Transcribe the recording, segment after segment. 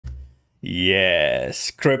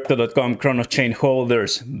Yes, crypto.com Chronos chain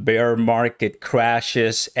holders, bear market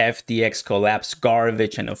crashes, FTX collapse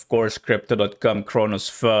garbage, and of course crypto.com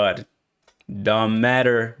Chronos FUD. Don't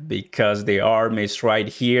matter because the army is right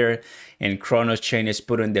here, and Chronos chain is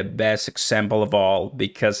putting the best example of all,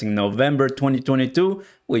 because in November 2022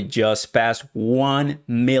 we just passed 1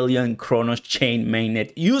 million Chronos chain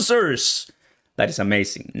mainnet users. That is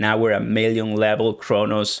amazing. Now we're a million level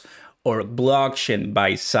Chronos or blockchain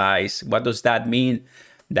by size. What does that mean?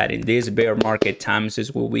 That in these bear market times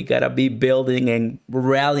is where we gotta be building and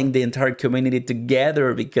rallying the entire community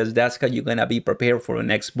together, because that's how you're gonna be prepared for the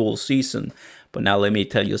next bull season. But now let me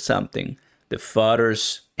tell you something. The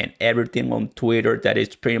fodders and everything on Twitter that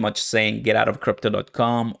is pretty much saying get out of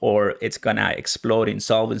crypto.com or it's gonna explode,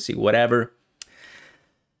 insolvency, whatever.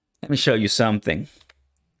 Let me show you something.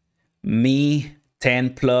 Me,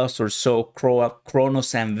 10 plus or so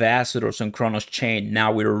Chronos ambassadors on Chronos chain.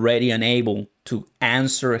 Now we're ready and able to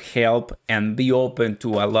answer, help, and be open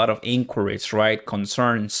to a lot of inquiries, right?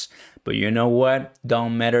 Concerns. But you know what?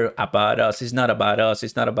 Don't matter about us. It's not about us.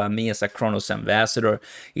 It's not about me as a Chronos ambassador.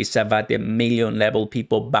 It's about the million level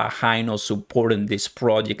people behind us supporting this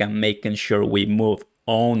project and making sure we move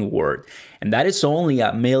onward. And that is only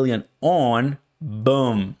a million on,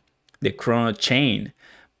 boom, the Chrono chain.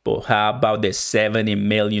 But how about the 70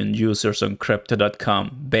 million users on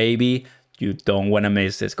crypto.com? Baby, you don't want to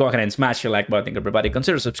miss this. Go ahead and smash the like button, everybody.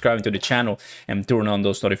 Consider subscribing to the channel and turn on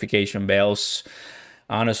those notification bells.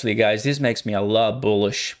 Honestly, guys, this makes me a lot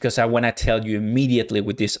bullish because I want to tell you immediately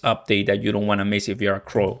with this update that you don't want to miss if you're a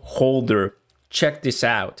CRO holder. Check this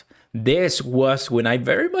out. This was when I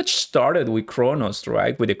very much started with Chronos,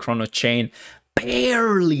 right? With the Chronos chain.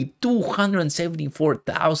 Barely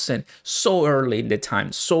 274,000, so early in the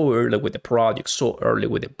time, so early with the project, so early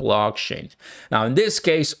with the blockchain. Now in this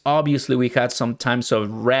case, obviously we had some times of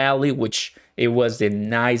rally, which it was the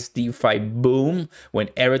nice DeFi boom when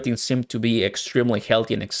everything seemed to be extremely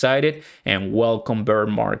healthy and excited, and welcome bear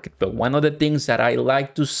market. But one of the things that I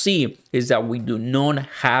like to see is that we do not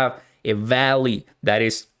have a valley that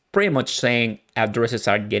is pretty much saying addresses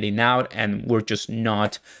are getting out and we're just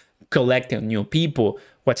not collecting new people.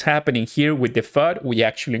 What's happening here with the FUD, we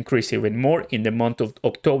actually increased even more in the month of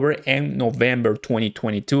October and November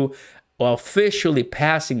 2022, officially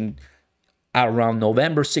passing around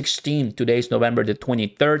November 16. Today's November the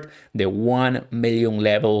 23rd, the 1 million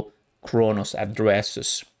level Chronos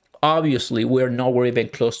addresses. Obviously, we're nowhere even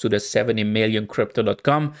close to the 70 million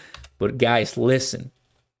crypto.com, but guys, listen,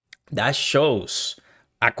 that shows,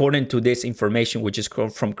 according to this information, which is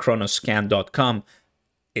from chronoscan.com,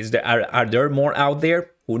 are there more out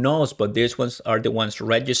there? Who knows? But these ones are the ones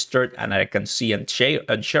registered and I can see and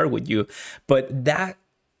share with you. But that,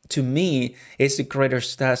 to me, is the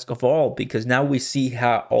greatest task of all, because now we see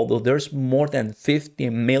how, although there's more than 50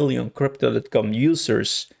 million crypto.com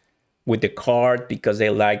users with the card because they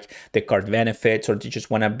like the card benefits or they just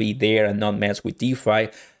want to be there and not mess with DeFi,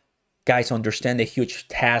 guys, understand the huge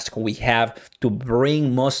task we have to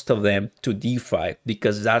bring most of them to DeFi,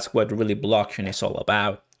 because that's what really blockchain is all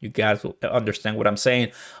about. You guys will understand what I'm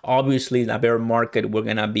saying. Obviously, in a bear market, we're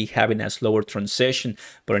going to be having a slower transition.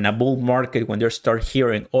 But in a bull market, when they start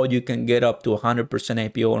hearing, oh, you can get up to 100%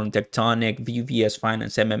 IPO on Tectonic, VVS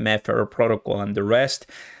Finance, MMF, Error Protocol, and the rest,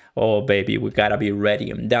 oh, baby, we got to be ready.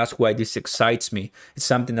 And that's why this excites me. It's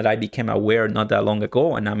something that I became aware not that long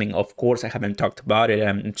ago. And I mean, of course, I haven't talked about it.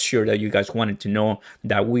 I'm sure that you guys wanted to know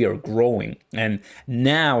that we are growing. And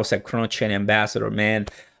now, as a Chrono chain ambassador, man,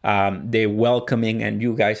 the welcoming and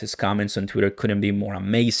you guys' comments on Twitter couldn't be more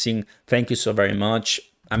amazing. Thank you so very much.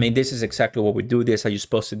 I mean, this is exactly what we do. This, I just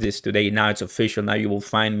posted this today. Now it's official. Now you will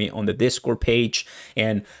find me on the Discord page.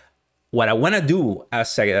 And what I want to do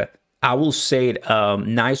as I will say it,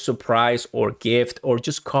 nice surprise or gift, or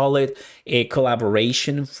just call it a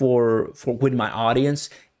collaboration for with my audience.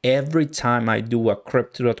 Every time I do a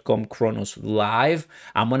crypto.com Chronos live,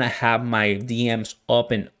 I'm gonna have my DMs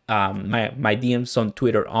open, my DMs on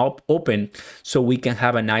Twitter open, so we can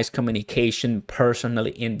have a nice communication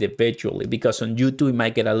personally, individually. Because on YouTube it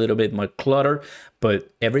might get a little bit more clutter, but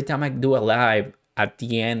every time I do a live, at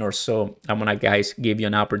the end or so, I'm gonna, guys, give you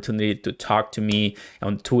an opportunity to talk to me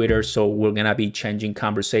on Twitter. So we're gonna be changing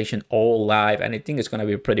conversation all live, and I think it's gonna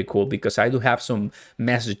be pretty cool, because I do have some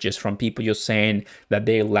messages from people just saying that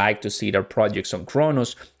they like to see their projects on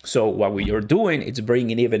Chronos. So what we are doing is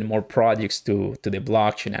bringing even more projects to the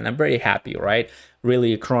blockchain, and I'm very happy, right?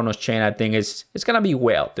 Really, Chronos chain, I think it's gonna be,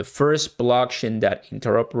 well, the first blockchain that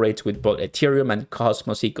interoperates with both Ethereum and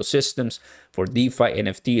Cosmos ecosystems for DeFi,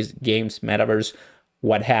 NFTs, games, metaverse,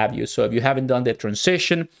 what have you. So if you haven't done the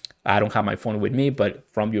transition, I don't have my phone with me, but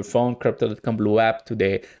from your phone, crypto.com Blue app to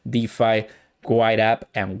the DeFi White app,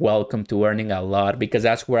 and welcome to earning a lot, because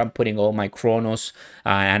that's where I'm putting all my CRONOS,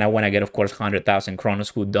 and I want to get, of course, 100,000 CRONOS.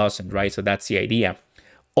 Who doesn't, right? So that's the idea.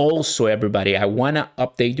 Also, everybody, I want to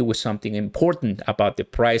update you with something important about the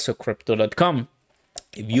price of crypto.com.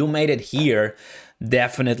 If you made it here,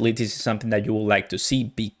 definitely this is something that you would like to see,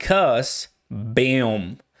 because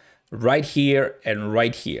bam, right here and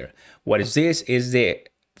right here. What is this? Is the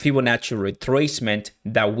Fibonacci retracement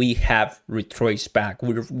that we have retraced back.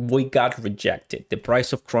 We got rejected. The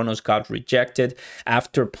price of CRONOS got rejected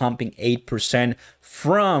after pumping 8%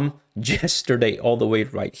 from yesterday all the way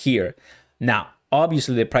right here. Now,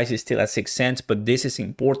 obviously the price is still at 6 cents, but this is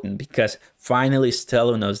important because finally it's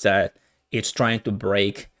telling us that it's trying to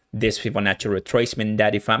break this Fibonacci retracement,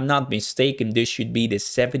 that if I'm not mistaken, this should be the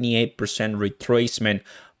 78% retracement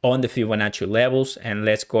on the Fibonacci levels. And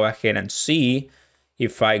let's go ahead and see.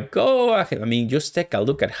 If I go ahead, I mean, just take a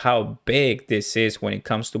look at how big this is when it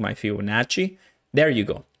comes to my Fibonacci. There you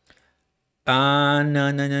go. No.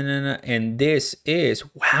 And this is,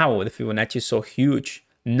 wow, the Fibonacci is so huge.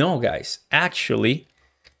 No, guys, actually,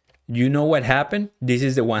 you know what happened? This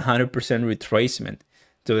is the 100% retracement.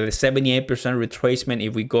 So the 78% retracement,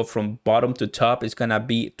 if we go from bottom to top, is going to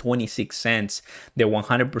be 26 cents. The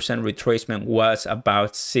 100% retracement was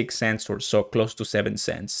about 6 cents or so, close to 7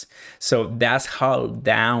 cents. So that's how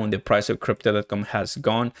down the price of crypto.com has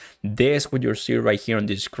gone. This, what you're seeing right here on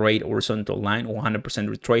this great horizontal line, 100%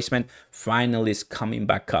 retracement, finally is coming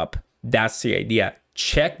back up. That's the idea.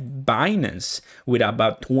 Check Binance with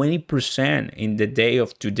about 20% in the day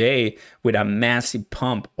of today with a massive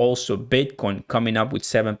pump. Also Bitcoin coming up with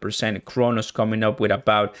 7%, CRONOS coming up with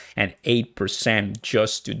about an 8%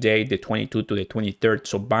 just today, the 22nd to the 23rd.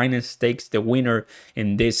 So Binance takes the winner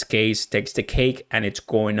in this case, takes the cake, and it's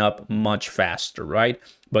going up much faster, right?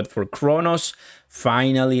 But for CRONOS,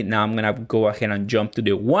 finally, now I'm gonna go ahead and jump to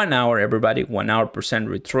the 1 hour, everybody, 1 hour percent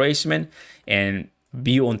retracement. And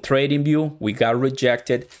view on trading view, we got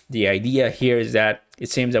rejected. The idea here is that it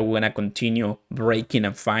seems that we're going to continue breaking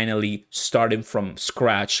and finally starting from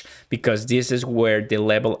scratch, because this is where the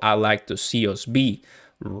level I like to see us be,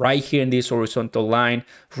 right here in this horizontal line,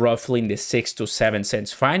 roughly in the 6 to 7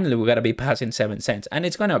 cents. Finally, we got to be passing 7 cents, and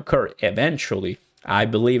it's going to occur eventually. I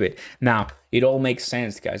believe it. Now, it all makes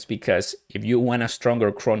sense, guys, because if you want a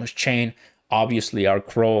stronger CRONOS chain, obviously our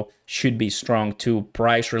CRO should be strong too,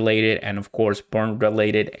 price related and of course burn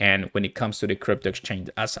related, and when it comes to the crypto exchange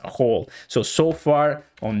as a whole. So far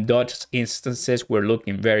on those instances, we're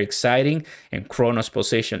looking very exciting. And CRONOS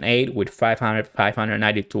position 8 with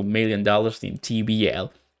 $592 million in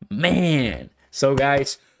TBL. Man, so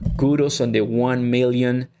guys, kudos on the 1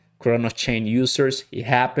 million CRONOS chain users. It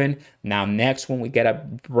happened. Now next one, we gotta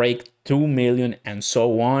break 2 million and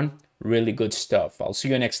so on. Really good stuff. I'll see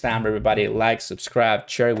you next time, everybody. Like, subscribe,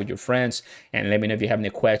 share it with your friends, and let me know if you have any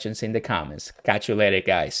questions in the comments. Catch you later,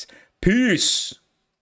 guys. Peace.